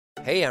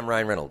Hey, I'm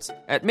Ryan Reynolds.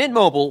 At Mint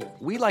Mobile,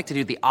 we like to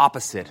do the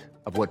opposite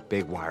of what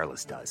Big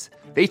Wireless does.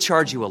 They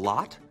charge you a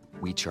lot,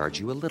 we charge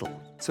you a little.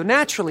 So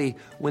naturally,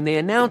 when they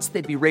announced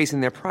they'd be raising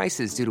their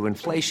prices due to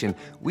inflation,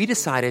 we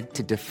decided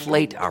to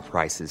deflate our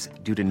prices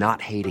due to not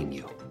hating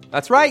you.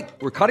 That's right.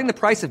 We're cutting the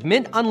price of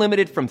Mint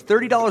Unlimited from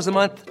 $30 a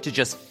month to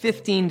just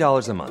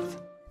 $15 a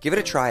month. Give it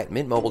a try at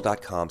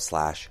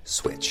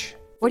mintmobile.com/switch.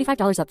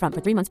 $45 up front for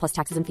 3 months plus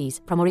taxes and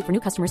fees. Promo rate for new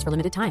customers for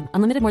limited time.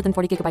 Unlimited more than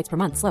 40 gigabytes per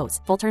month. Slows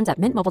full terms at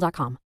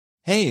mintmobile.com.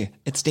 Hey,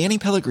 it's Danny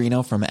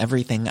Pellegrino from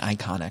Everything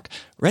Iconic.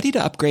 Ready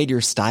to upgrade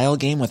your style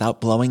game without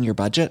blowing your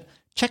budget?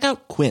 Check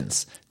out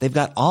Quince. They've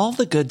got all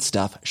the good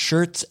stuff,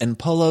 shirts and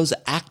polos,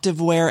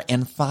 activewear,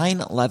 and fine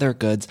leather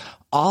goods,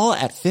 all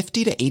at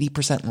 50 to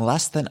 80%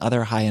 less than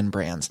other high-end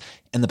brands.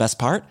 And the best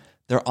part?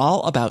 They're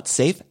all about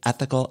safe,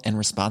 ethical, and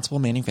responsible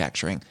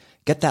manufacturing.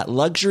 Get that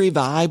luxury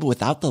vibe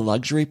without the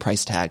luxury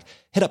price tag.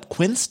 Hit up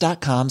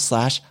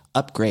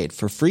quince.com/upgrade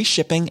for free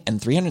shipping and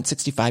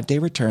 365-day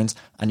returns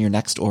on your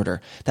next order.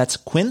 That's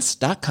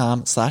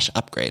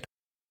quince.com/upgrade.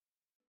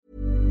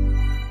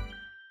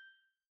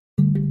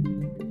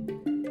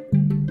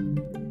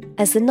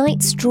 As the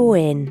nights draw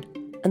in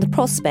and the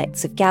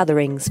prospects of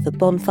gatherings for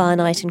bonfire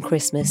night and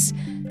Christmas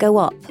go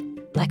up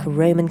like a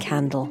Roman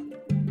candle,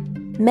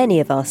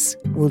 many of us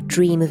will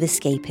dream of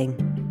escaping.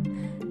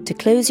 To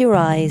close your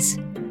eyes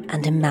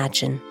and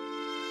imagine.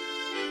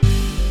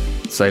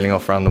 Sailing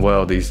off around the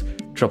world, these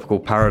tropical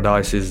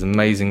paradises,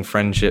 amazing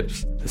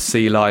friendships, the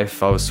sea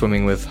life. I was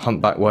swimming with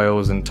humpback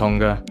whales in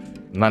Tonga,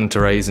 manta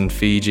rays in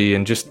Fiji,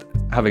 and just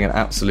having an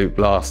absolute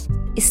blast.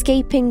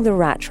 Escaping the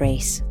rat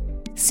race,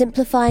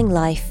 simplifying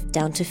life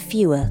down to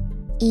fewer,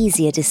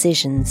 easier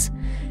decisions,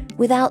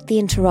 without the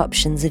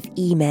interruptions of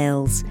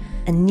emails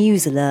and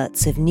news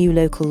alerts of new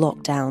local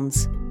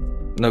lockdowns.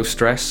 No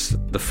stress,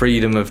 the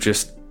freedom of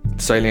just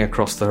sailing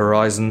across the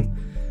horizon.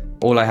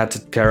 All I had to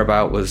care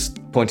about was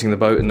pointing the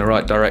boat in the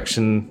right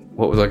direction.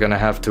 What was I going to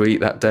have to eat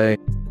that day?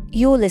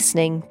 You're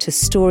listening to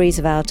Stories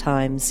of Our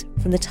Times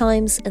from The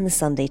Times and The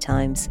Sunday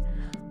Times.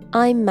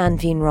 I'm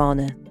Manveen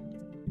Rana.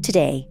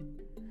 Today,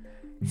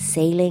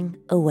 sailing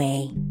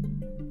away.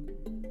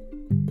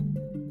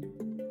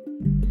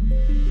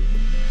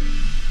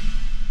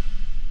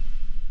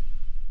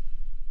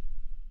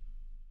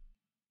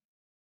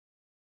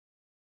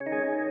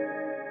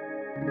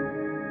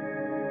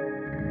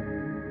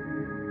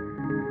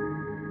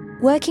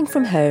 Working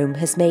from home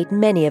has made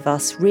many of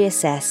us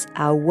reassess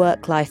our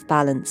work-life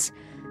balance.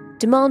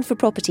 Demand for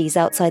properties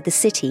outside the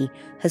city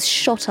has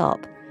shot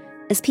up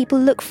as people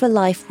look for a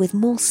life with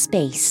more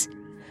space,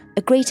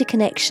 a greater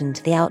connection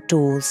to the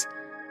outdoors,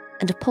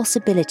 and a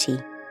possibility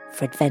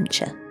for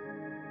adventure.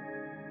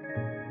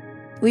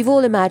 We've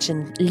all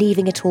imagined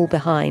leaving it all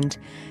behind,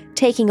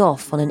 taking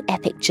off on an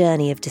epic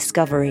journey of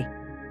discovery.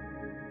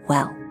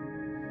 Well,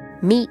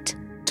 meet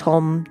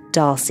Tom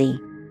Darcy,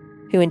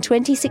 who in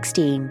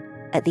 2016,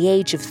 at the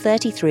age of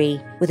 33,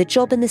 with a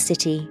job in the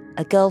city,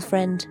 a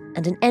girlfriend,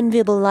 and an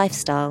enviable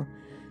lifestyle,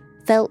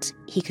 felt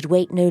he could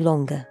wait no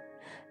longer.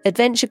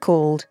 Adventure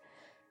called,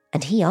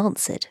 and he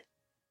answered,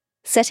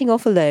 setting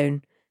off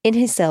alone in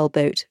his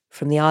sailboat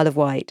from the Isle of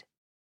Wight.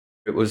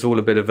 It was all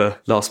a bit of a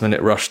last-minute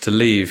rush to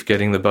leave,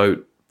 getting the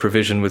boat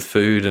provisioned with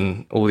food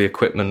and all the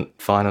equipment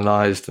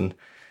finalised and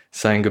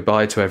saying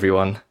goodbye to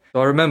everyone.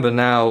 So I remember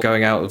now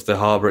going out of the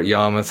harbour at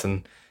Yarmouth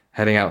and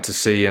heading out to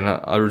sea, and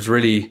I was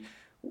really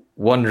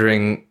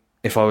wondering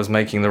if I was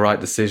making the right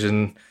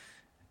decision.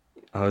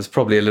 I was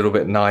probably a little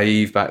bit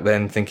naive back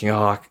then, thinking,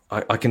 I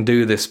can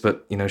do this,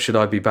 but, should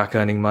I be back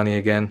earning money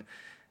again?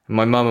 And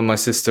my mum and my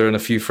sister and a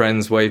few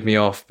friends waved me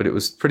off, but it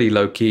was pretty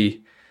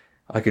low-key.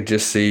 I could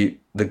just see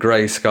the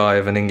grey sky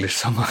of an English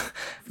summer,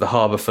 the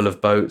harbour full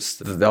of boats,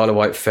 the Isle of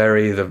Wight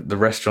ferry, the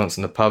restaurants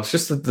and the pubs,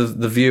 just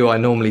the view I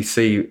normally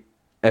see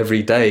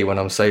every day when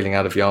I'm sailing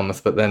out of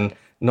Yarmouth, but then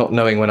not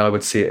knowing when I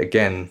would see it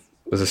again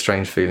was a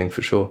strange feeling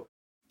for sure.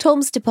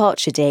 Tom's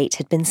departure date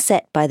had been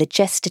set by the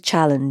Jester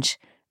Challenge,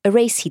 a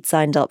race he'd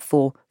signed up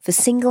for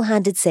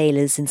single-handed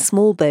sailors in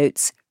small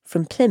boats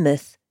from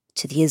Plymouth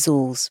to the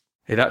Azores.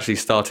 It actually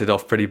started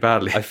off pretty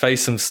badly. I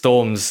faced some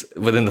storms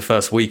within the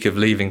first week of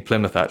leaving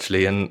Plymouth,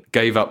 actually, and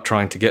gave up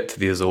trying to get to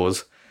the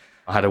Azores.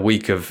 I had a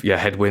week of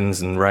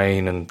headwinds and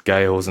rain and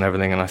gales and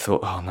everything, and I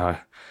thought, oh no, I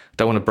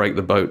don't want to break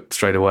the boat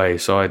straight away.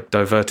 So I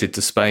diverted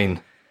to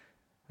Spain.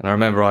 And I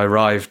remember I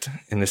arrived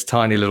in this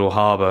tiny little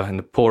harbour in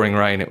the pouring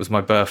rain. It was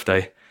my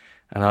birthday.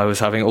 And I was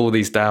having all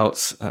these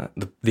doubts.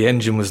 The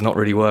engine was not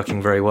really working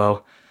very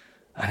well.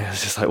 And it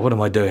was just like, what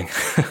am I doing?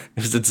 It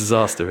was a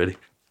disaster, really.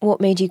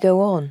 What made you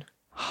go on?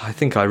 I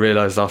think I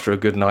realised after a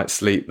good night's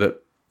sleep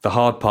that the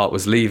hard part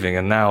was leaving,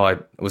 and now I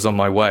was on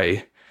my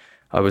way.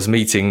 I was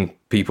meeting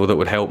people that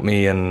would help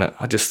me, and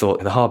I just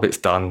thought, the hard bit's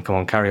done. Come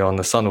on, carry on.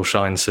 The sun will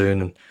shine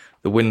soon, and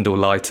the wind will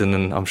lighten,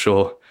 and I'm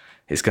sure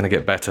it's going to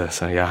get better.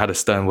 So, I had a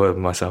stern word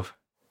with myself.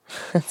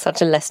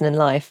 Such a lesson in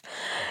life.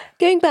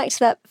 Going back to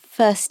that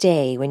first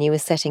day when you were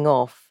setting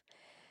off,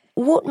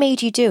 what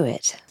made you do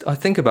it? I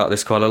think about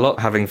this quite a lot,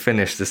 having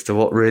finished, as to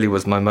what really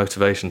was my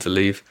motivation to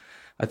leave.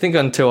 I think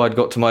until I'd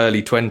got to my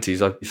early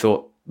 20s, I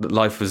thought that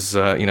life was,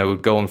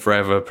 would go on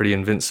forever, pretty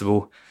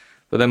invincible.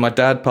 But then my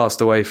dad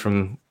passed away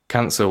from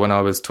cancer when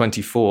I was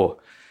 24,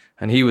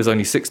 and he was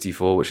only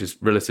 64, which is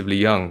relatively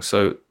young.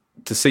 So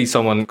to see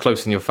someone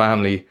close in your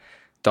family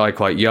die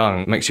quite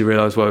young makes you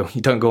realise, well,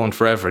 you don't go on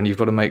forever and you've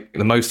got to make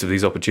the most of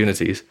these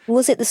opportunities.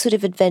 Was it the sort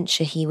of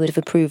adventure he would have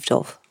approved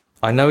of?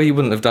 I know he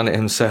wouldn't have done it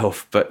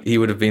himself, but he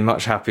would have been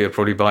much happier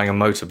probably buying a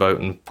motorboat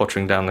and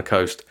pottering down the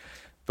coast.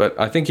 But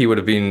I think he would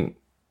have been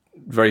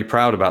very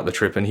proud about the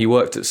trip, and he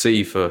worked at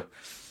sea for,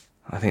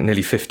 I think,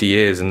 nearly 50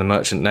 years in the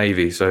Merchant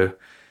Navy, so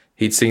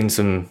he'd seen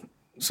some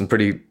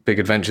pretty big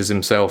adventures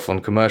himself on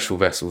commercial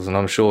vessels, and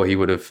I'm sure he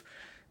would have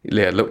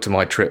looked at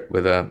my trip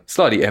with a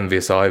slightly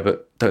envious eye,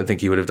 but don't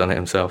think he would have done it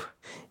himself.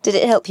 Did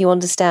it help you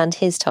understand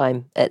his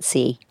time at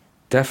sea?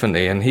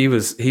 Definitely, and he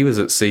was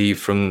at sea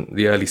from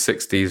the early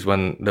 60s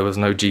when there was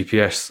no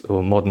GPS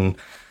or modern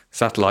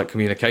satellite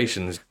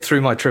communications.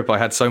 Through my trip, I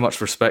had so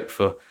much respect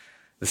for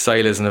the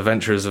sailors and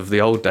adventurers of the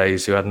old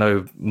days who had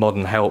no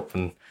modern help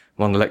and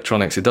modern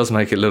electronics. It does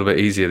make it a little bit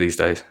easier these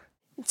days.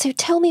 So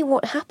tell me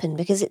what happened,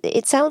 because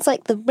it sounds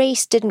like the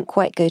race didn't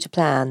quite go to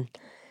plan,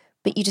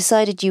 but you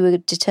decided you were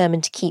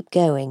determined to keep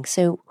going.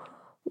 So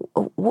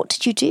what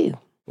did you do?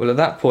 Well, at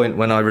that point,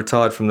 when I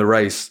retired from the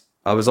race,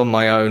 I was on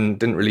my own,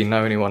 didn't really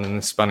know anyone in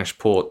the Spanish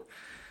port.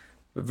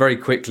 But very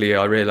quickly,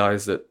 I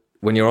realised that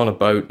when you're on a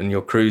boat and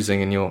you're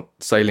cruising and you're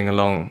sailing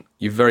along,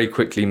 you very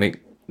quickly meet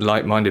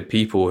like-minded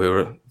people who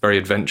are very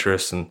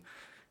adventurous and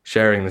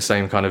sharing the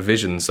same kind of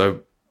vision.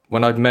 So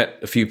when I'd met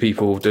a few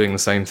people doing the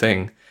same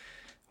thing,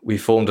 we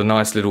formed a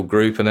nice little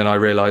group, and then I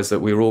realised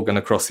that we were all going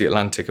to cross the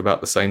Atlantic about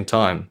the same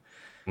time.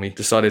 We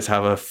decided to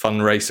have a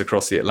fun race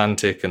across the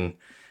Atlantic and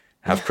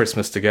have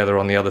Christmas together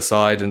on the other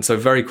side. And so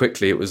very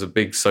quickly it was a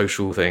big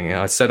social thing.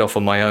 I set off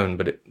on my own,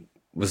 but it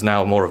was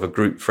now more of a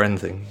group friend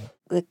thing.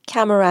 The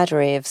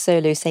camaraderie of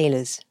solo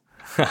sailors.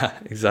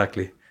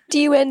 Exactly. Do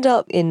you end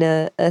up in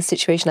a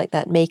situation like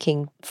that,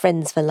 making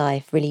friends for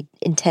life, really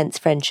intense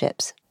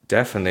friendships?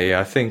 Definitely.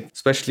 I think,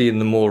 especially in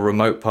the more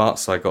remote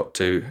parts I got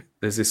to,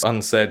 there's this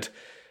unsaid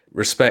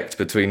respect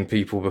between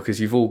people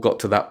because you've all got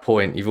to that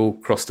point, you've all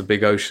crossed a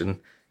big ocean,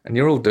 and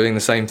you're all doing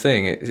the same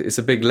thing. It's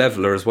a big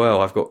leveler as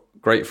well. I've got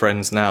great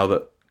friends now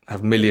that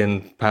have £1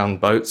 million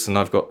boats, and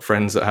I've got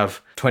friends that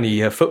have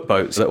 20-foot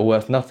boats that are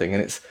worth nothing.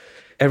 And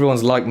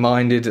everyone's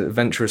like-minded,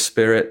 adventurous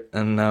spirit,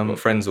 and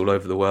friends all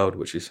over the world,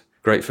 which is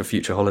great for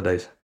future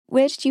holidays.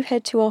 Where did you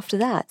head to after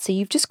that? So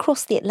you've just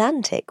crossed the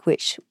Atlantic,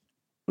 which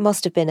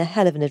must have been a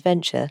hell of an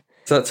adventure.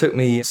 So that took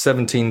me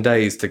 17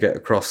 days to get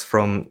across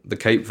from the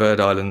Cape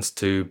Verde Islands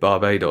to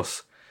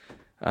Barbados.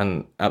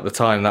 And at the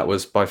time, that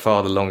was by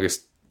far the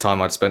longest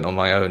time I'd spent on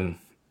my own,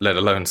 let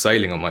alone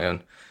sailing on my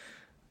own.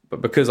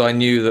 But because I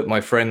knew that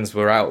my friends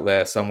were out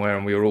there somewhere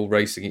and we were all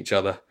racing each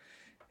other,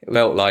 it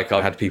felt like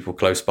I had people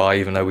close by,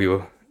 even though we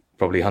were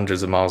probably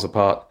hundreds of miles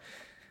apart.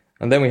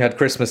 And then we had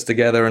Christmas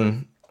together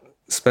and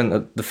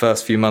spent the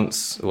first few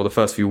months or the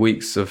first few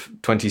weeks of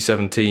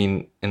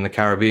 2017 in the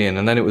Caribbean.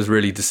 And then it was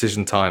really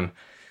decision time,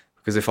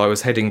 because if I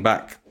was heading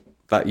back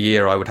that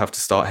year, I would have to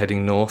start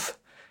heading north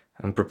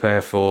and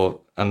prepare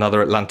for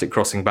another Atlantic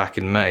crossing back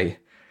in May.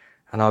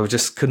 And I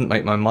just couldn't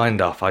make my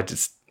mind up.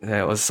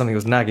 Something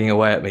was nagging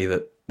away at me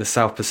that the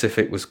South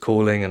Pacific was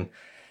calling, and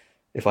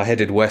if I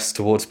headed west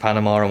towards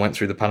Panama and went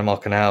through the Panama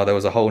Canal, there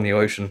was a whole new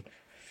ocean.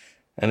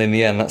 And in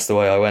the end, that's the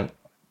way I went.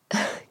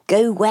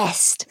 Go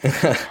west.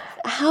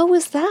 How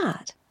was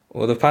that?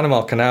 Well, the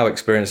Panama Canal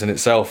experience in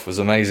itself was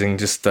amazing,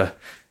 just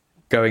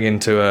going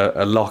into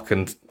a lock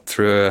and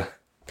through a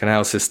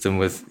canal system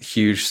with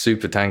huge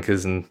super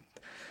tankers and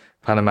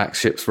Panamax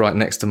ships right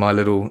next to my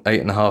little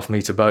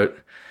 8.5-metre boat.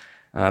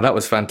 That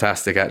was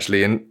fantastic,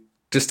 actually. And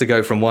just to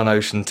go from one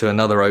ocean to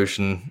another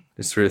ocean,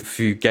 just through a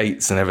few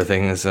gates and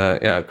everything, is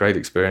a great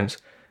experience.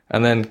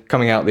 And then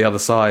coming out the other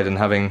side and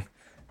having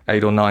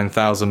 8,000 or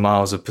 9,000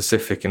 miles of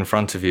Pacific in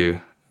front of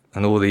you,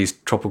 and all these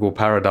tropical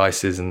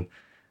paradises and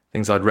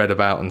things I'd read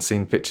about and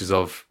seen pictures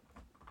of,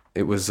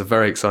 it was a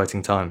very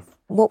exciting time.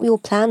 What were your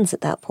plans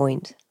at that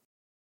point?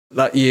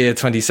 That year,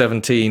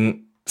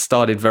 2017,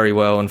 started very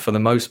well, and for the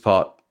most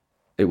part,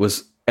 it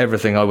was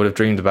everything I would have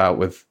dreamed about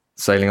with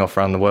sailing off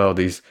around the world.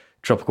 These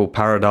tropical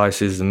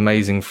paradises,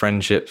 amazing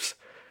friendships,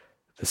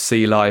 the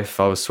sea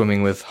life. I was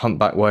swimming with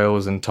humpback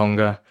whales in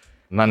Tonga,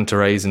 manta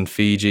rays in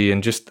Fiji,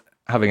 and just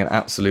having an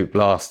absolute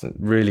blast.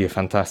 Really a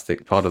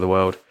fantastic part of the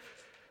world.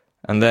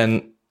 And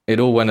then it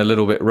all went a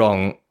little bit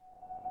wrong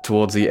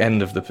towards the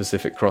end of the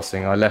Pacific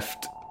crossing. I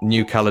left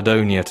New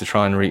Caledonia to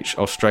try and reach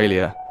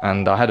Australia,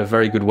 and I had a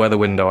very good weather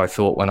window, I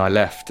thought, when I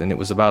left, and it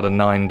was about a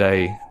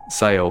 9-day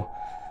sail.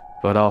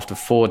 But after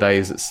 4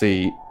 days at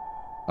sea,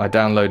 I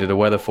downloaded a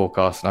weather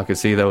forecast and I could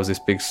see there was this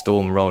big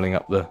storm rolling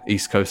up the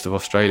east coast of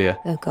Australia.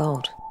 Oh,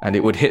 God. And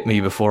it would hit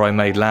me before I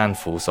made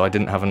landfall, so I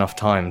didn't have enough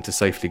time to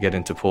safely get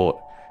into port.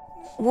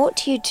 What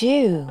do you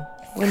do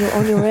when you're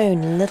on your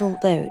own in a little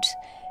boat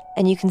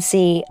and you can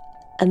see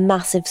a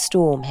massive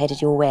storm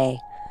headed your way?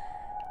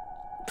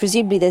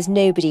 Presumably there's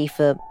nobody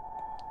for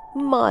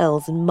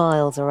miles and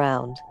miles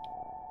around.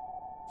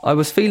 I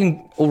was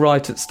feeling all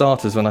right at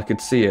starters when I could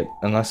see it,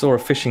 and I saw a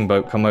fishing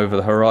boat come over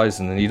the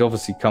horizon, and he'd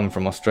obviously come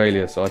from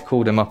Australia, so I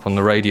called him up on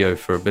the radio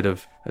for a bit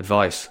of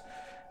advice.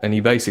 And he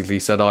basically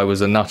said I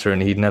was a nutter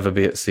and he'd never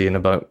be at sea in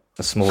a boat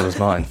as small as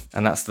mine.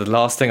 And that's the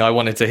last thing I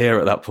wanted to hear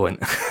at that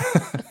point.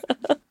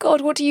 God,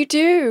 what do you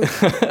do?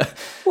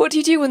 What do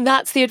you do when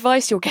that's the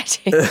advice you're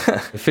getting?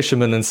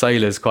 Fishermen and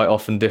sailors quite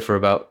often differ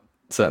about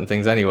certain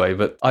things anyway,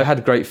 but I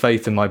had great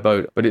faith in my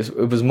boat. But it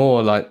was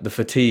more like the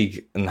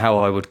fatigue and how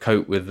I would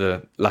cope with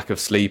the lack of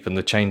sleep and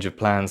the change of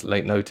plans,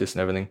 late notice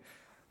and everything.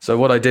 So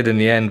what I did in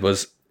the end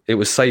was, it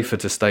was safer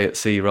to stay at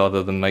sea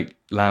rather than make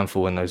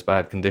landfall in those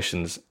bad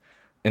conditions.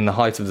 In the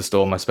height of the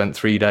storm, I spent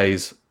 3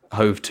 days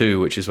hove to,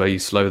 which is where you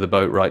slow the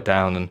boat right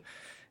down and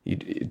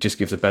it just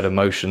gives a better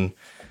motion.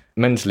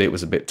 Mentally, it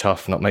was a bit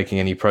tough, not making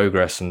any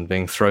progress and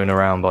being thrown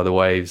around by the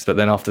waves. But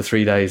then after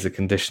 3 days, the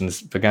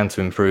conditions began to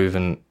improve.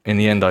 And in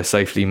the end, I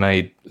safely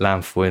made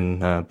landfall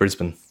in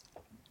Brisbane.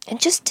 And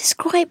just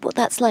describe what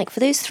that's like. For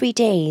those 3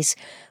 days,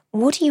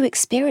 what are you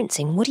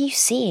experiencing? What are you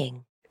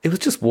seeing? It was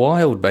just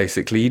wild,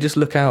 basically. You just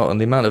look out and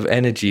the amount of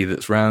energy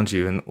that's around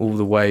you and all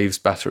the waves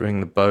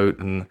battering the boat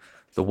and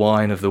the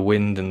whine of the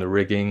wind and the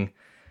rigging.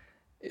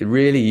 It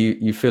really,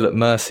 you feel at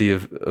mercy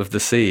of the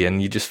sea,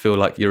 and you just feel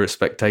like you're a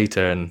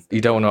spectator, and you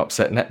don't want to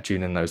upset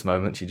Neptune in those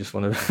moments. You just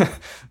want to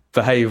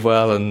behave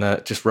well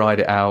and just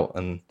ride it out.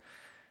 And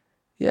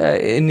yeah,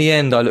 in the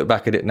end, I look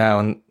back at it now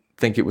and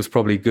think it was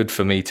probably good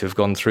for me to have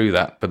gone through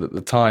that. But at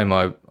the time,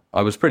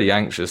 I was pretty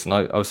anxious, and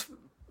I was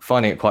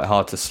finding it quite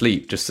hard to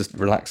sleep, just to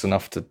relax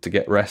enough to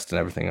get rest and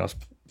everything. I was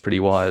pretty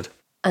wired.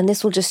 And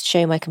this will just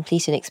show my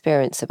complete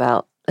inexperience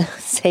about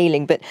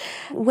sailing, but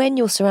when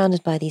you're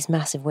surrounded by these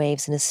massive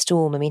waves in a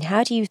storm, I mean,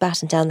 how do you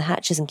batten down the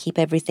hatches and keep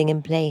everything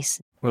in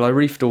place? Well, I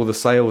reefed all the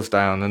sails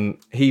down, and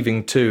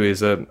heaving to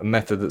is a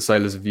method that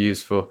sailors have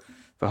used for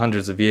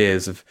hundreds of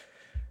years, of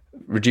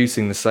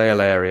reducing the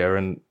sail area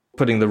and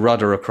putting the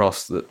rudder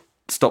across that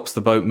stops the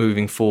boat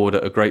moving forward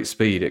at a great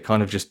speed. It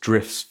kind of just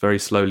drifts very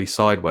slowly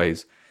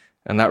sideways,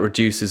 and that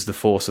reduces the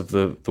force of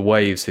the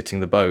waves hitting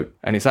the boat.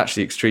 And it's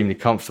actually extremely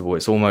comfortable.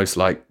 It's almost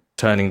like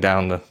turning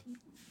down the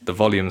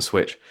volume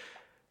switch.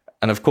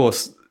 And of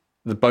course,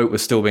 the boat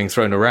was still being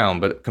thrown around,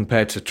 but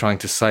compared to trying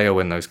to sail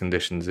in those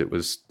conditions, it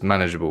was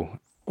manageable.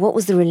 What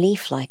was the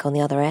relief like on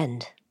the other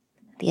end,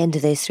 at the end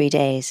of those 3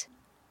 days?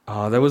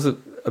 There was a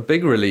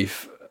big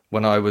relief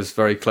when I was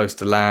very close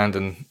to land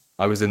and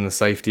I was in the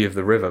safety of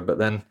the river. But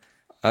then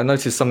I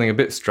noticed something a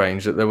bit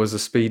strange, that there was a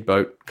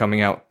speedboat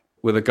coming out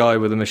with a guy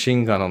with a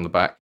machine gun on the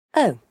back.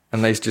 Oh.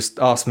 And they just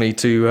asked me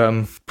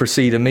to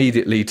proceed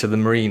immediately to the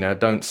marina,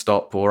 don't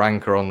stop or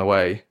anchor on the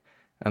way,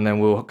 and then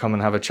we'll come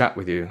and have a chat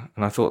with you.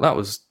 And I thought that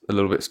was a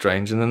little bit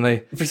strange. And then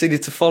they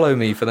proceeded to follow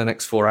me for the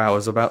next 4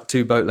 hours, about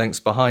 2 boat lengths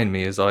behind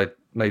me, as I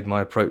made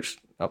my approach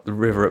up the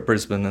river at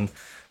Brisbane and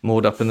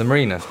moored up in the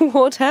marina.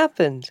 What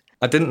happened?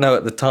 I didn't know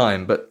at the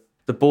time, but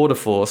the border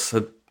force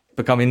had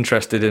become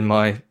interested in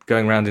my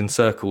going round in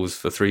circles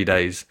for 3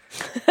 days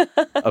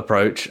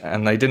approach,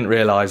 and they didn't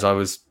realise I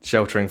was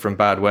sheltering from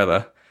bad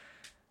weather.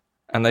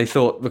 And they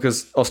thought,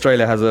 because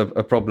Australia has a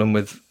problem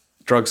with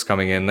drugs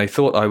coming in, they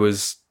thought I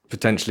was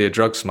potentially a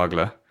drug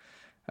smuggler,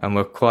 and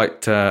were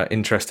quite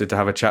interested to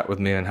have a chat with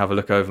me and have a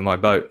look over my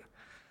boat.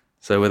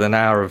 So with an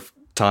hour of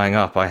tying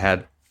up, I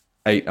had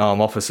 8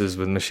 armed officers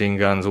with machine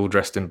guns, all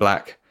dressed in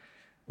black,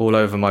 all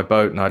over my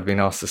boat, and I'd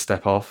been asked to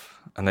step off.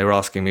 And they were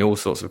asking me all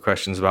sorts of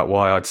questions about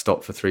why I'd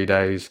stopped for 3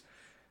 days,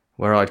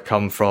 where I'd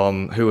come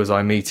from, who was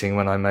I meeting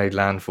when I made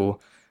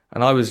landfall.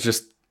 And I was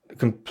just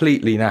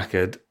completely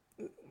knackered.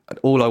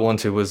 All I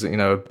wanted was,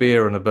 a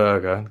beer and a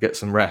burger and get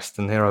some rest,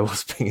 and here I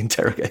was being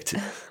interrogated.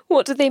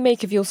 What did they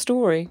make of your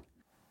story?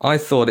 I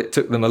thought it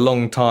took them a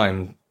long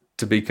time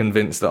to be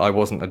convinced that I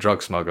wasn't a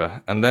drug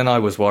smuggler, and then I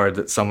was worried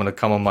that someone had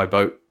come on my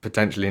boat,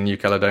 potentially in New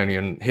Caledonia,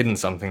 and hidden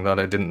something that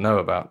I didn't know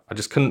about. I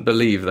just couldn't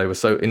believe they were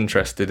so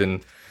interested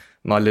in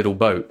my little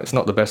boat. It's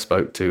not the best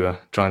boat to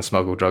try and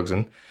smuggle drugs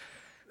in.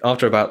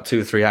 After about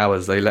 2 or 3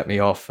 hours, they let me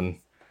off, and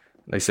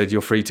they said,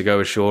 you're free to go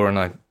ashore, and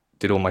I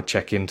did all my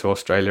check-in to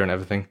Australia and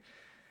everything.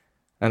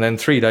 And then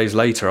 3 days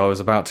later, I was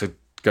about to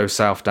go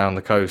south down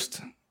the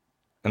coast,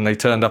 and they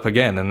turned up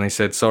again and they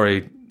said,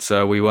 sorry,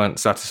 sir, we weren't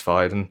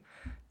satisfied. And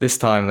this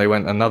time they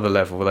went another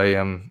level. They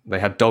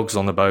had dogs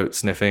on the boat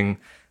sniffing.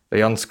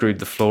 They unscrewed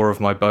the floor of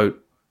my boat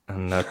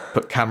and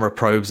put camera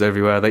probes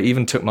everywhere. They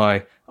even took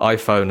my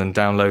iPhone and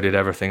downloaded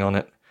everything on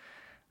it.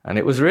 And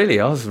I was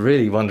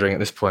really wondering at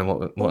this point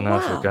what on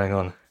earth was going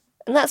on.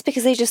 And that's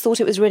because they just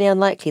thought it was really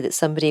unlikely that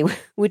somebody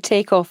would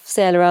take off,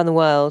 sail around the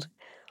world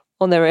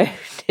on their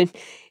own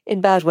in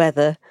bad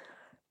weather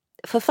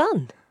for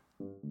fun.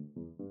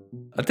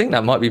 I think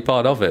that might be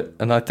part of it.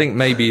 And I think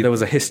maybe there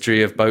was a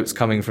history of boats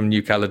coming from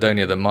New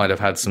Caledonia that might have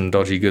had some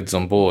dodgy goods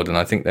on board. And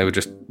I think they were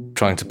just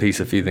trying to piece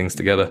a few things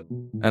together.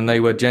 And they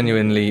were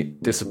genuinely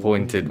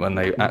disappointed when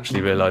they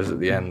actually realised at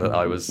the end that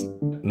I was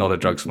not a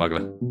drug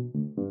smuggler.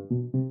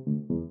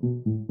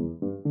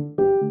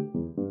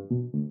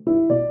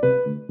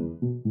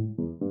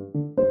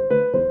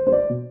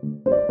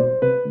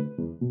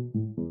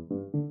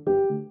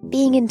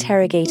 Being being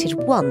interrogated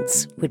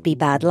once would be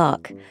bad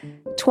luck,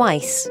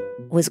 twice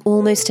was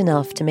almost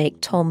enough to make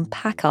Tom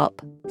pack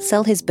up,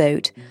 sell his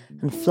boat,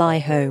 and fly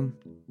home.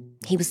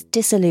 He was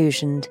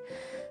disillusioned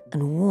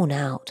and worn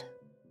out.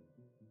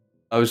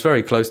 I was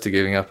very close to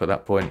giving up at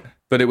that point.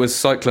 But it was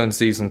cyclone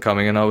season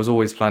coming, and I was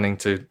always planning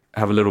to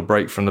have a little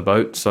break from the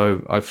boat.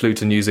 So I flew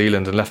to New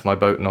Zealand and left my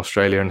boat in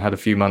Australia and had a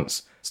few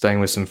months staying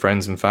with some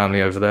friends and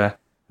family over there.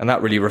 And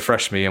that really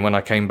refreshed me. And when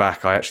I came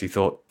back, I actually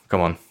thought,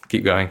 come on,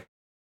 keep going.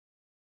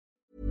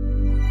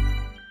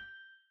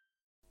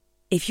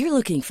 If you're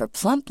looking for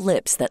plump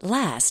lips that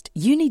last,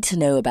 you need to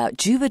know about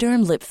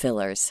Juvederm lip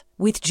fillers.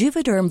 With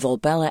Juvederm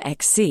Volbella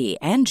XC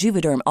and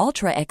Juvederm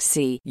Ultra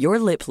XC, your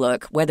lip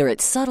look, whether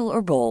it's subtle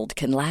or bold,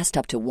 can last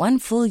up to 1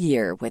 full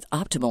year with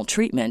optimal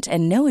treatment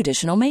and no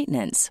additional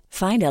maintenance.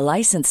 Find a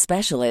licensed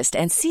specialist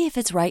and see if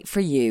it's right for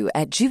you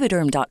at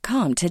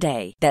Juvederm.com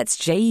today. That's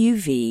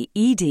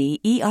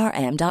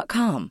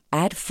JUVEDERM.com.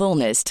 Add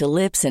fullness to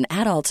lips in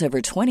adults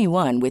over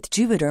 21 with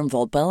Juvederm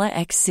Volbella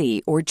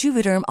XC or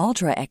Juvederm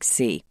Ultra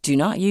XC. Do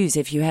not use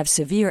if you have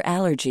severe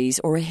allergies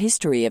or a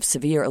history of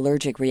severe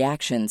allergic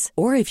reactions,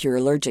 or if you're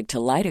allergic to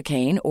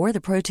lidocaine or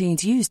the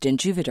proteins used in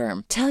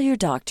Juvederm. Tell your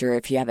doctor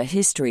if you have a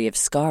history of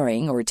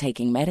scarring or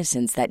taking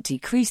medicines that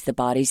decrease the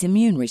body's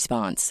immune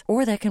response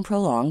or that can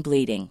prolong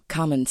bleeding.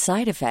 Common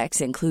side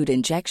effects include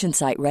injection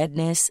site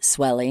redness,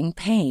 swelling,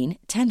 pain,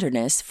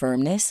 tenderness,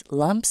 firmness,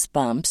 lumps,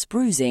 bumps,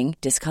 bruising,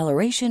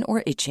 discoloration,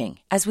 or itching.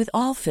 As with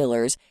all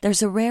fillers,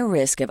 there's a rare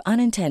risk of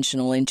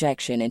unintentional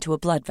injection into a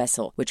blood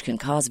vessel, which can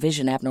cause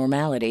vision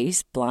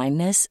abnormalities,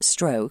 blindness,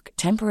 stroke,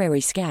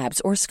 temporary scabs,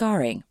 or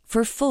scarring.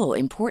 For full,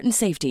 important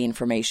safety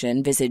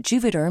information, visit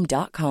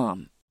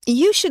Juvederm.com.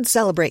 You should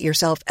celebrate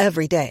yourself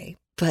every day,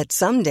 but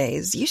some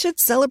days you should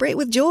celebrate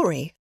with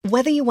jewelry.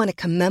 Whether you want to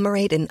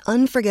commemorate an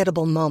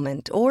unforgettable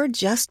moment or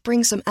just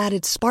bring some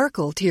added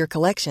sparkle to your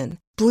collection,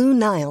 Blue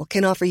Nile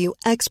can offer you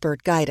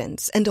expert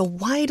guidance and a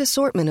wide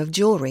assortment of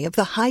jewelry of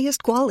the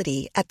highest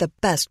quality at the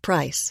best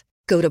price.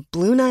 Go to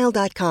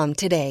BlueNile.com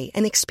today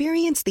and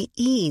experience the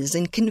ease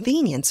and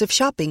convenience of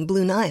shopping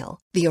Blue Nile,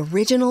 the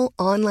original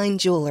online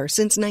jeweler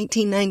since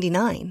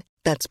 1999.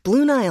 That's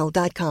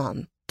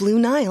BlueNile.com.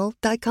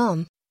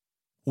 BlueNile.com.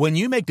 When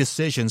you make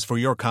decisions for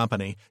your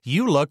company,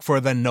 you look for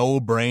the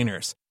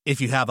no-brainers. If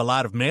you have a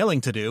lot of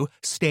mailing to do,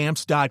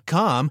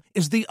 Stamps.com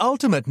is the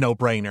ultimate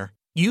no-brainer.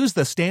 Use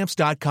the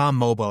Stamps.com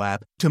mobile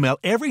app to mail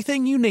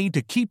everything you need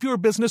to keep your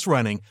business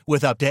running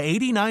with up to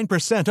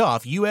 89%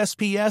 off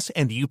USPS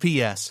and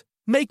UPS.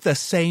 Make the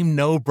same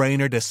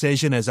no-brainer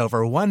decision as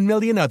over 1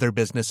 million other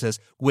businesses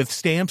with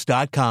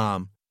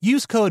Stamps.com.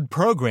 Use code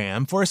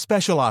PROGRAM for a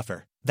special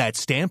offer. That's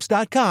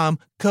Stamps.com,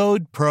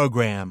 code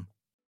PROGRAM.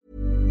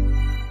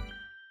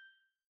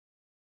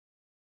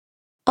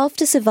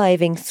 After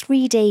surviving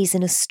 3 days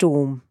in a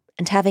storm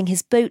and having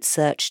his boat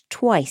searched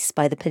twice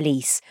by the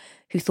police,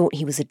 who thought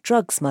he was a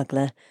drug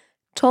smuggler,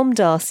 Tom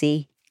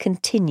Darcy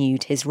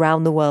continued his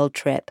round-the-world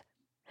trip.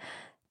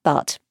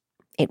 But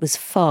it was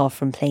far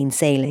from plain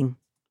sailing.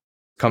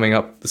 Coming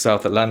up the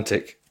South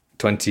Atlantic,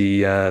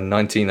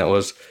 2019 that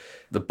was,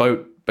 the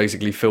boat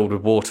basically filled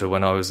with water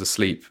when I was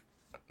asleep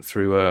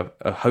through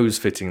a hose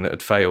fitting that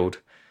had failed.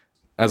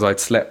 As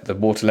I'd slept, the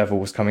water level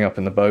was coming up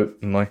in the boat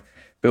and my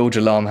bilge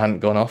alarm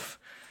hadn't gone off,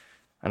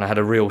 and I had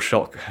a real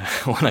shock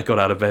when I got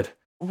out of bed.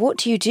 What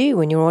do you do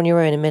when you're on your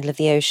own in the middle of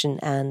the ocean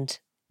and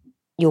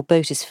your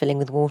boat is filling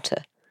with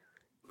water?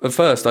 At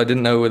first, I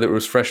didn't know whether it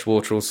was fresh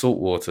water or salt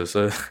water,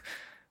 so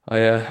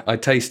I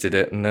tasted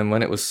it, and then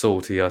when it was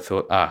salty, I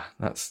thought,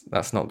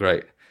 that's not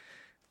great.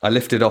 I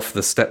lifted off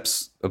the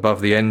steps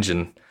above the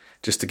engine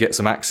just to get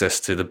some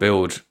access to the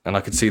bilge, and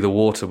I could see the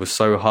water was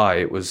so high,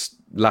 it was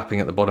lapping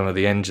at the bottom of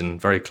the engine,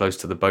 very close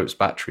to the boat's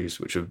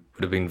batteries, which would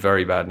have been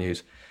very bad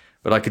news.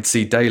 But I could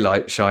see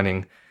daylight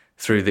shining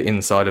through the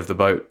inside of the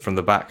boat from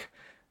the back.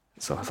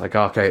 So I was like,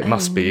 okay,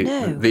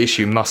 the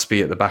issue must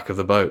be at the back of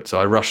the boat. So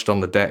I rushed on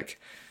the deck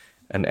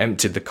and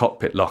emptied the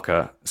cockpit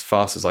locker as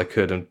fast as I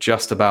could and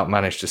just about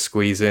managed to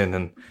squeeze in.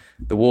 And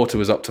the water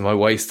was up to my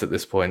waist at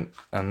this point,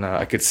 and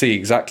I could see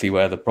exactly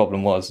where the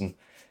problem was. And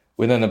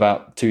within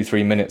about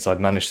 2-3 minutes, I'd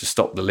managed to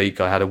stop the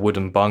leak. I had a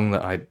wooden bung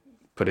that I'd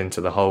put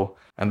into the hole.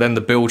 And then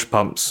the bilge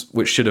pumps,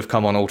 which should have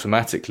come on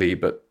automatically,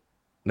 but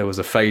there was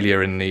a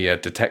failure in the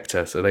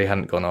detector, so they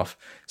hadn't gone off.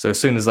 So as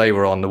soon as they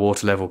were on, the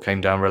water level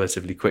came down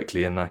relatively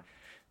quickly, and I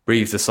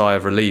breathed a sigh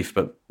of relief,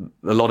 but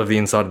a lot of the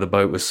inside of the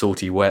boat was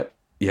salty wet.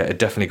 Yeah, it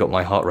definitely got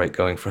my heart rate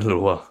going for a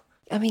little while.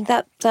 I mean,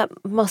 that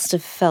must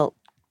have felt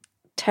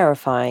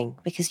terrifying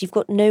because you've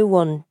got no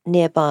one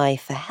nearby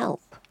for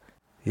help.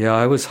 Yeah,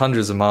 I was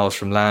hundreds of miles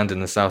from land in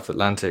the South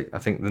Atlantic. I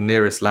think the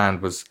nearest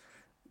land was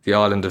the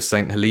island of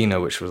St. Helena,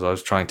 which I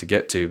was trying to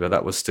get to, but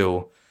that was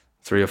still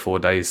 3 or 4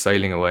 days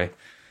sailing away.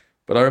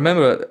 But I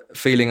remember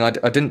feeling I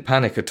didn't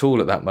panic at all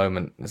at that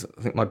moment.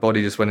 I think my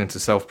body just went into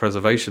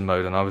self-preservation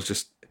mode, and I was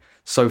just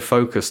so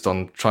focused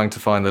on trying to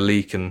find the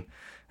leak and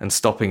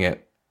stopping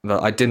it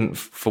that I didn't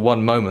for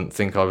one moment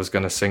think I was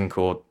going to sink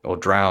or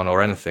drown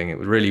or anything. It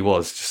really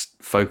was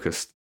just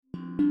focused.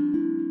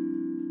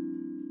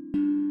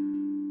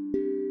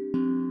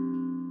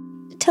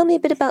 tell me a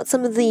bit about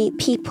some of the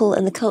people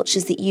and the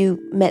cultures that you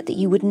met that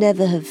you would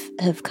never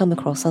have come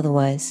across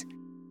otherwise.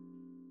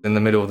 In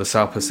the middle of the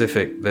South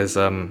Pacific, there's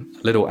a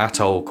little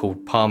atoll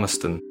called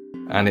Palmerston,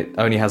 and it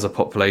only has a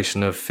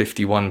population of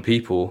 51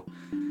 people,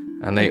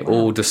 and they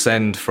all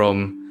descend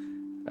from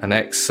an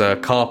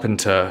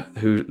ex-carpenter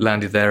who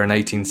landed there in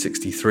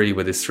 1863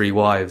 with his 3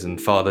 wives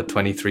and fathered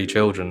 23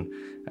 children.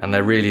 And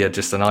they really are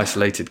just an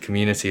isolated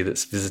community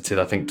that's visited,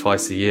 I think,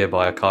 twice a year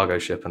by a cargo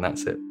ship, and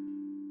that's it.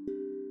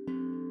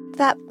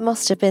 That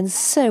must have been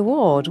so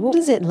odd. What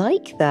was it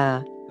like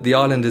there? The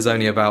island is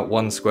only about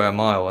 1 square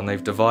mile, and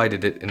they've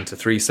divided it into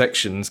 3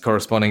 sections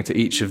corresponding to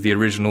each of the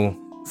original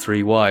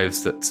 3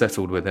 wives that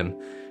settled with him.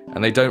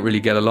 And they don't really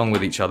get along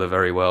with each other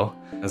very well.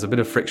 There's a bit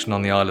of friction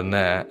on the island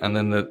there, and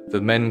then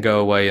the men go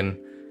away and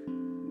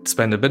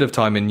spend a bit of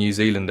time in New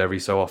Zealand every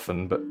so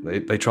often, but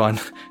they try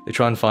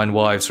and find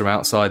wives from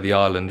outside the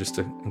island just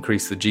to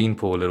increase the gene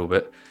pool a little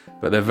bit.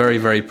 But they're very,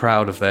 very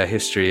proud of their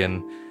history,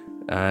 and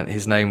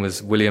his name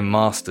was William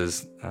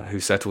Masters, who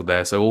settled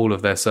there, so all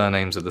of their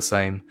surnames are the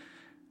same.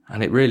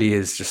 And it really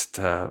is just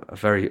a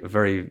very,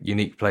 very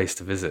unique place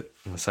to visit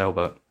in the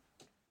sailboat.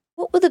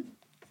 What were the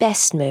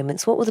best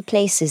moments? What were the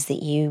places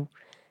that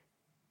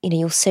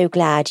you're so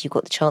glad you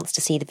got the chance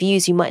to see, the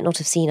views you might not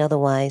have seen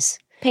otherwise?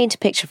 Paint a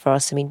picture for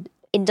us. I mean,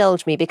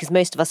 indulge me, because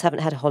most of us haven't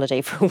had a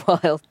holiday for a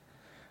while.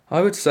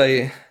 I would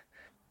say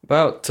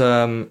about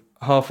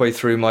halfway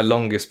through my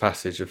longest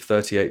passage of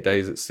 38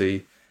 days at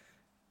sea,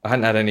 I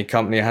hadn't had any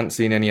company, I hadn't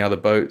seen any other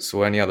boats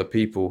or any other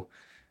people.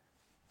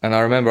 And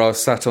I remember I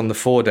was sat on the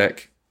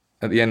foredeck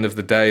at the end of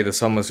the day, the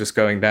sun was just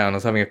going down, I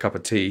was having a cup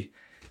of tea,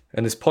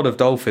 and this pod of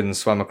dolphins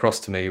swam across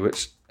to me,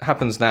 which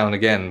happens now and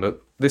again,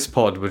 but this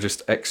pod were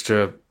just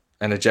extra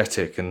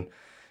energetic and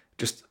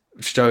just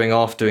showing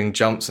off, doing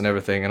jumps and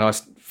everything, and I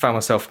found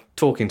myself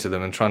talking to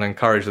them and trying to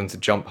encourage them to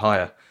jump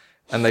higher.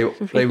 And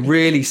they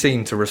really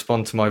seemed to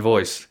respond to my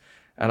voice.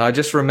 And I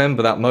just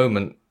remember that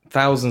moment,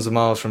 thousands of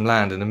miles from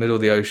land in the middle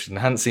of the ocean,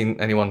 hadn't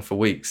seen anyone for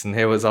weeks, and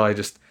here was I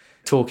just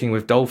talking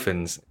with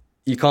dolphins.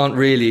 You can't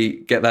really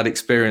get that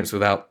experience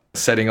without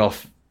setting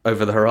off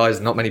over the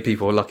horizon. Not many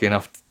people are lucky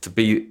enough to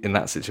be in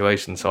that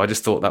situation, so I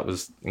just thought that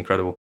was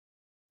incredible.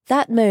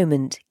 That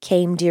moment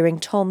came during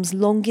Tom's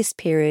longest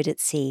period at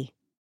sea.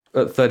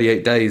 At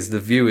 38 days, the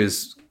view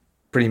is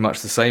pretty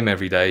much the same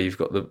every day. You've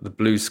got the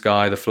blue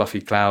sky, the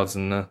fluffy clouds,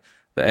 and the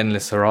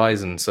endless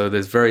horizon. So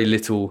there's very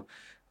little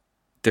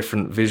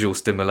different visual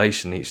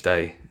stimulation each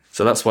day.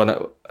 So that's when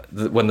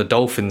the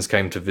dolphins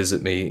came to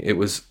visit me, it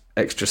was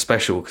extra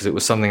special because it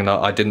was something that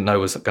I didn't know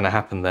was going to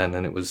happen then.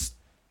 And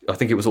I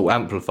think it was all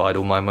amplified,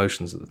 all my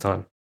emotions at the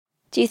time.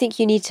 Do you think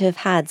you need to have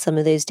had some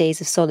of those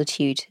days of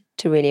solitude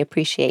to really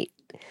appreciate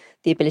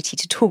the ability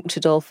to talk to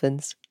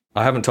dolphins?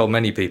 I haven't told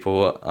many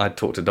people I'd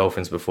talked to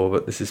dolphins before,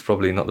 but this is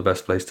probably not the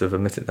best place to have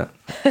admitted that.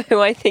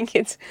 I think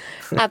it's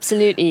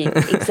absolutely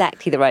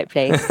exactly the right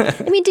place.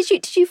 I mean,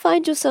 did you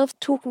find yourself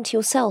talking to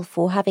yourself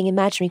or having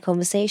imaginary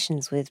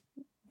conversations with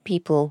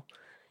people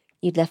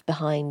you'd left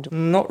behind?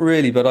 Not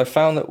really, but I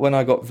found that when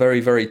I got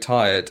very, very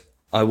tired,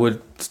 I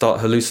would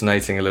start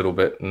hallucinating a little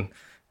bit, and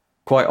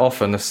quite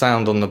often a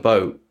sound on the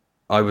boat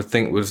I would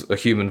think was a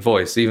human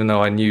voice, even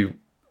though I knew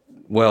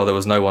well there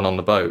was no one on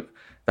the boat.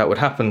 That would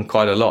happen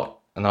quite a lot.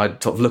 And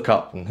I'd sort of look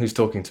up and who's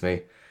talking to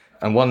me.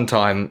 And one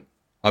time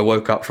I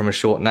woke up from a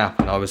short nap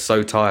and I was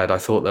so tired I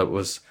thought that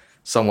was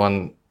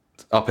someone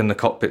up in the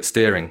cockpit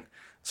steering.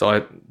 So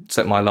I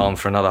set my alarm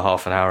for another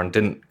half an hour and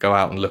didn't go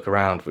out and look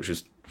around, which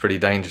was pretty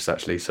dangerous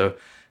actually. So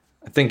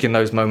I think in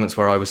those moments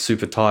where I was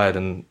super tired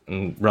and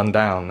run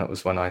down, that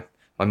was when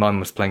my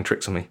mind was playing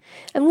tricks on me.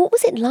 And what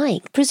was it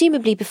like?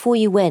 Presumably before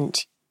you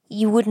went,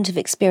 you wouldn't have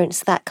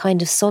experienced that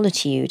kind of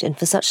solitude and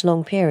for such a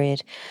long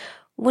period.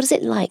 What is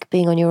it like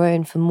being on your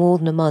own for more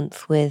than a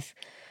month with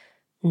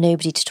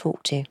nobody to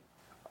talk to?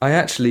 I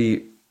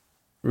actually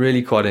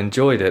really quite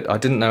enjoyed it. I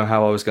didn't know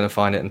how I was going to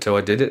find it until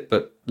I did it,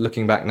 but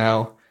looking back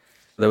now,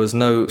 there was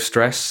no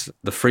stress,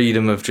 the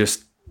freedom of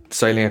just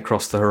sailing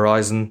across the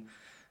horizon.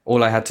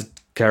 All I had to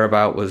care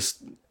about was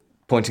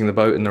pointing the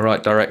boat in the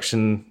right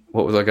direction,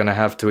 what was I going to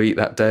have to eat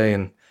that day,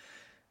 and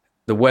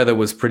the weather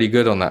was pretty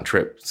good on that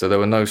trip, so there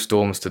were no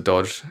storms to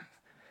dodge.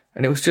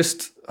 And it was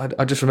just,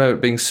 I just remember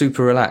it being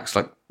super relaxed,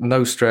 like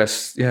no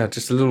stress. Yeah,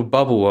 just a little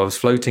bubble I was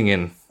floating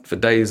in for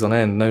days on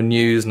end. No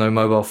news, no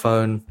mobile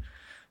phone,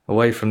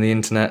 away from the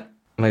internet.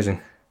 Amazing.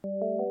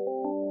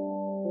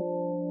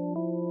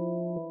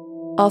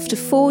 After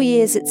 4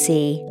 years at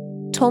sea,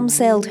 Tom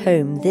sailed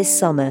home this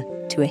summer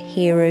to a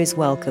hero's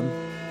welcome.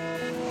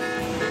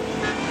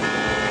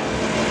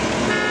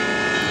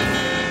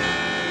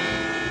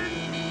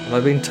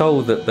 I've been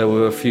told that there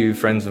were a few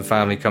friends and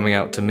family coming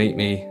out to meet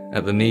me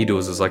at the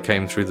Needles as I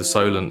came through the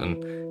Solent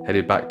and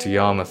headed back to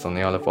Yarmouth on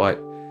the Isle of Wight.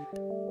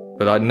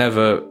 But I'd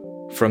never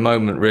for a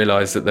moment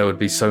realised that there would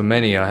be so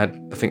many. I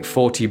had, I think,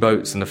 40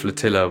 boats in a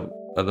flotilla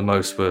at the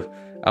most were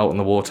out on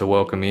the water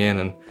welcoming me in,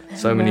 and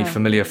so many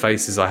familiar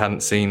faces I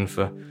hadn't seen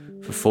for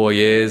 4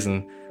 years.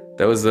 And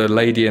there was a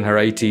lady in her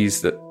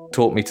 80s that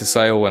taught me to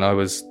sail when I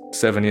was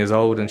 7 years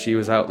old, and she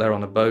was out there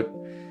on a boat.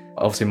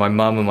 Obviously, my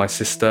mum and my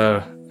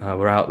sister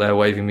were out there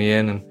waving me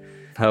in, and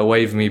her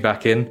waving me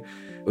back in.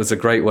 It was a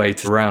great way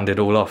to round it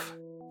all off.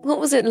 What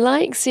was it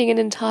like seeing an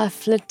entire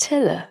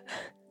flotilla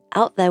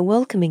out there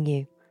welcoming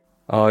you?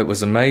 Oh, it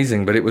was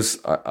amazing, but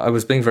I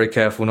was being very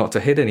careful not to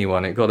hit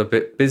anyone. It got a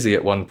bit busy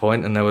at one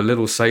point, and there were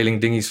little sailing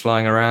dinghies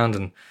flying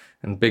around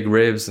and big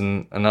ribs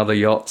and other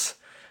yachts.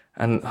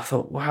 And I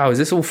thought, wow, is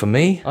this all for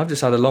me? I've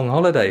just had a long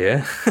holiday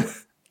here.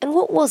 And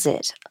what was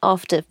it,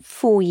 after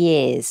 4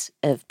 years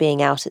of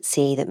being out at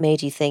sea, that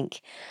made you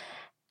think,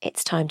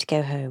 it's time to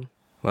go home?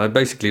 Well, I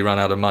basically ran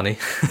out of money.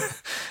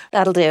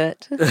 That'll do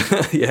it.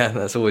 Yeah,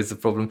 that's always the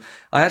problem.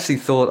 I actually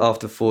thought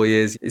after 4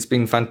 years, it's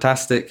been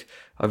fantastic.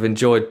 I've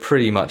enjoyed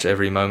pretty much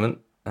every moment,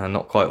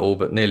 not quite all,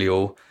 but nearly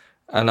all.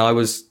 And I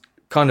was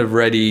kind of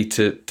ready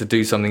to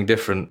do something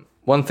different.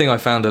 One thing I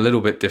found a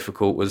little bit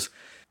difficult was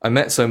I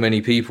met so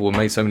many people and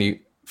made so many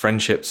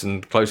friendships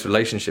and close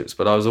relationships,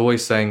 but I was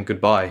always saying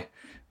goodbye,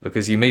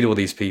 because you meet all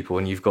these people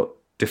and you've got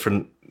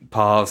different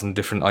paths and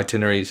different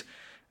itineraries.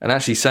 And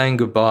actually saying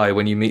goodbye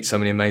when you meet so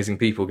many amazing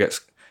people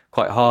gets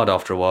quite hard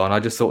after a while. And I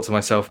just thought to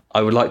myself,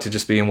 I would like to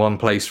just be in one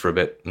place for a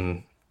bit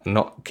and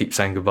not keep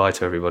saying goodbye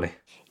to everybody.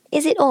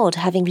 Is it odd,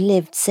 having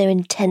lived so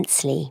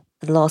intensely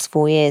for the last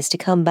 4 years, to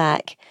come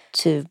back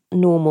to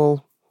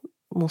normal,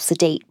 more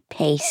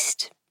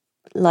sedate-paced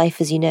life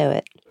as you know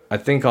it? I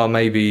think I'll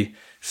maybe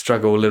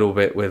struggle a little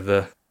bit with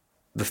the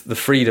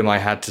freedom I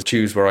had to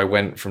choose where I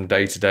went from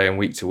day to day and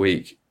week to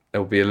week.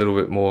 There will be a little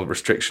bit more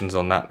restrictions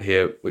on that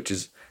here, which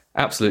is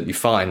absolutely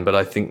fine, but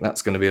I think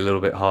that's going to be a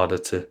little bit harder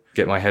to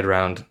get my head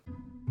around.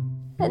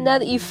 And now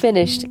that you've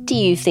finished, do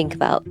you think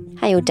about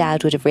how your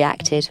dad would have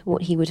reacted,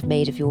 what he would have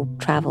made of your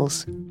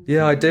travels?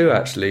 Yeah, I do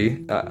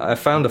actually. I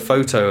found a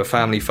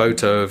family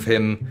photo of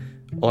him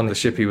on the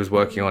ship he was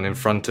working on in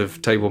front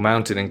of Table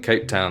Mountain in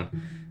Cape Town.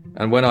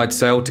 And when I'd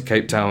sailed to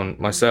Cape Town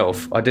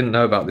myself, I didn't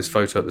know about this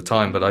photo at the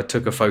time, but I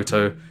took a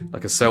photo,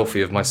 like a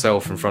selfie of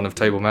myself in front of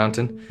Table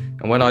Mountain.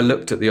 And when I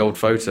looked at the old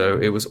photo,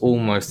 it was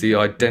almost the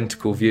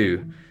identical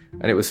view.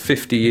 And it was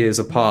 50 years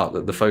apart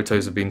that the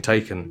photos had been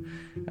taken.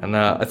 And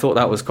I thought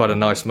that was quite a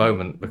nice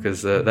moment,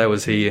 because there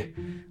was he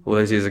all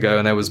those years ago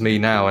and there was me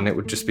now, and it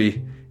would just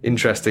be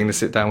interesting to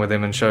sit down with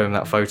him and show him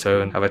that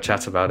photo and have a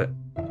chat about it.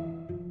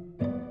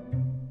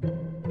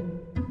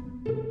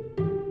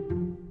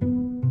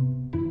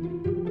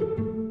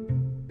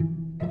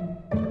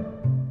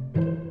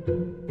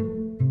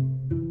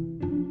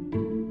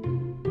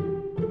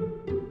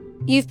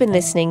 You've been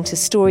listening to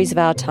Stories of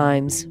Our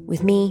Times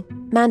with me,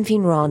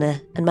 Manveen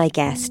Rana, and my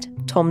guest,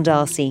 Tom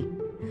Darcy.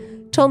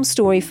 Tom's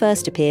story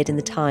first appeared in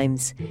The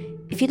Times.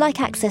 If you'd like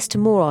access to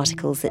more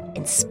articles that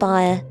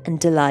inspire and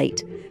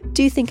delight,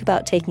 do think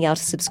about taking out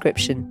a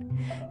subscription.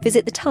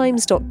 Visit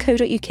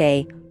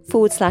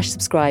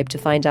thetimes.co.uk/subscribe to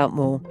find out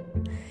more.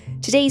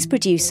 Today's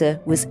producer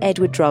was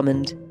Edward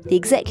Drummond. The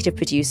executive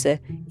producer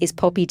is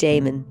Poppy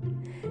Damon.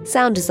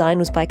 Sound design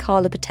was by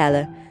Carla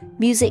Patella.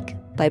 Music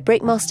by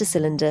Breakmaster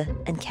Cylinder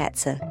and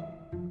Ketzer.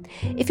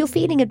 If you're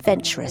feeling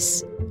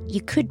adventurous,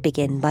 you could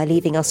begin by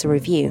leaving us a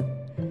review.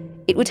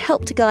 It would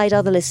help to guide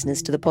other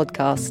listeners to the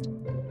podcast.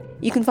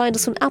 You can find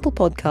us on Apple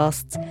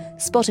Podcasts,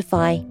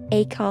 Spotify,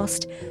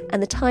 Acast,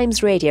 and the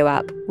Times Radio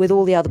app with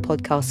all the other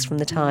podcasts from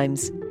the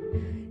Times.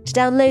 To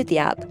download the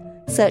app,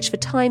 search for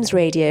Times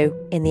Radio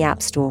in the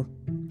App Store.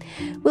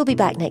 We'll be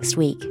back next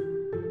week,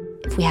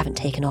 if we haven't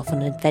taken off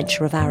on an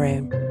adventure of our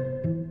own.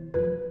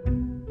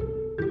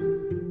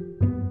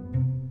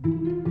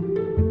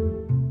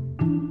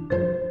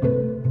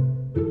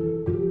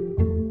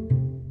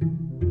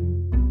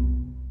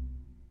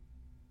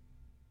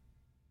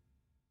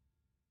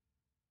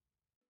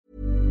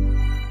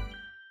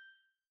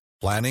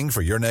 Planning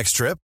for your next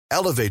trip?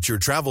 Elevate your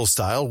travel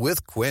style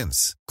with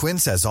Quince.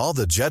 Quince has all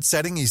the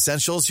jet-setting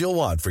essentials you'll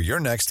want for your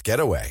next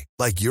getaway,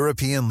 like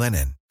European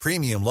linen,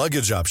 premium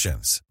luggage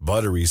options,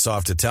 buttery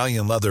soft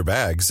Italian leather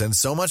bags, and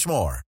so much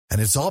more.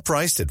 And it's all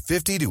priced at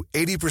 50 to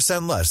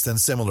 80% less than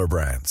similar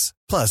brands.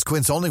 Plus,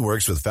 Quince only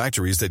works with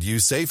factories that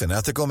use safe and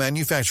ethical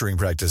manufacturing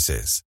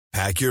practices.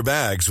 Pack your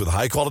bags with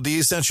high-quality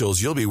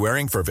essentials you'll be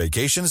wearing for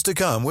vacations to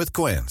come with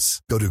Quince.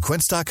 Go to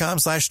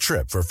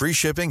quince.com/trip for free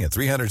shipping and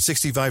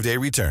 365-day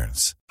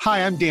returns.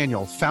 Hi, I'm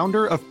Daniel,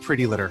 founder of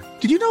Pretty Litter.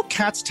 Did you know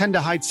cats tend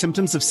to hide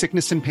symptoms of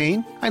sickness and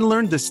pain? I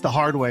learned this the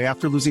hard way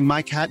after losing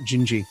my cat,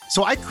 Gingy.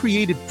 So I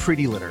created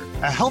Pretty Litter,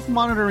 a health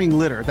monitoring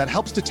litter that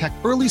helps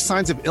detect early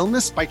signs of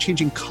illness by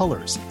changing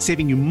colors,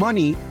 saving you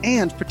money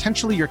and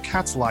potentially your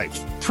cat's life.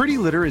 Pretty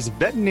Litter is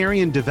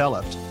veterinarian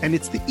developed, and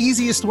it's the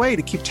easiest way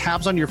to keep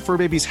tabs on your fur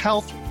baby's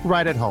health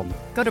right at home.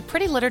 Go to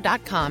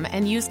prettylitter.com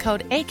and use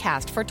code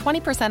ACAST for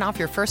 20% off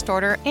your first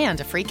order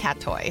and a free cat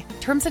toy.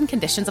 Terms and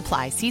conditions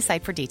apply. See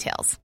site for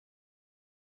details.